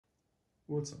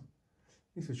What's up?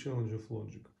 It's a challenge of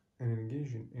logic, an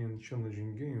engaging and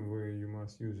challenging game where you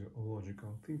must use your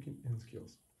logical thinking and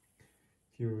skills.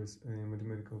 Here is a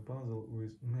mathematical puzzle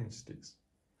with matchsticks.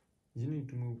 You need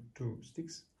to move two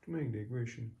sticks to make the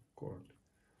equation correct.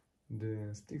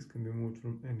 The sticks can be moved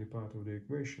from any part of the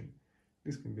equation.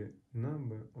 This can be a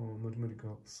number or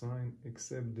mathematical sign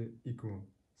except the equal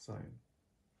sign.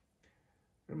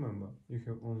 Remember, you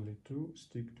have only two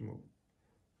sticks to move.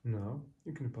 Now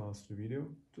you can pause the video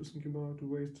to think about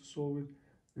ways to solve it,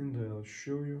 and I'll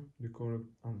show you the correct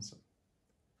answer.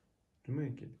 To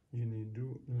make it, you need to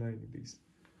do like this.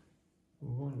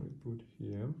 One we put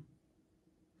here,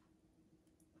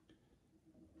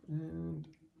 and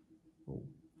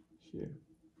here.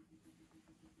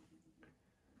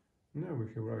 Now we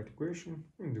have right equation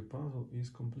and the puzzle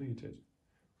is completed.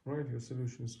 Write your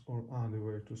solutions or other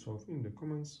way to solve in the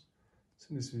comments.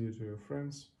 Send this video to your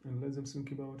friends and let them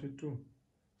think about it too.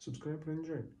 Subscribe and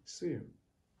enjoy. See you!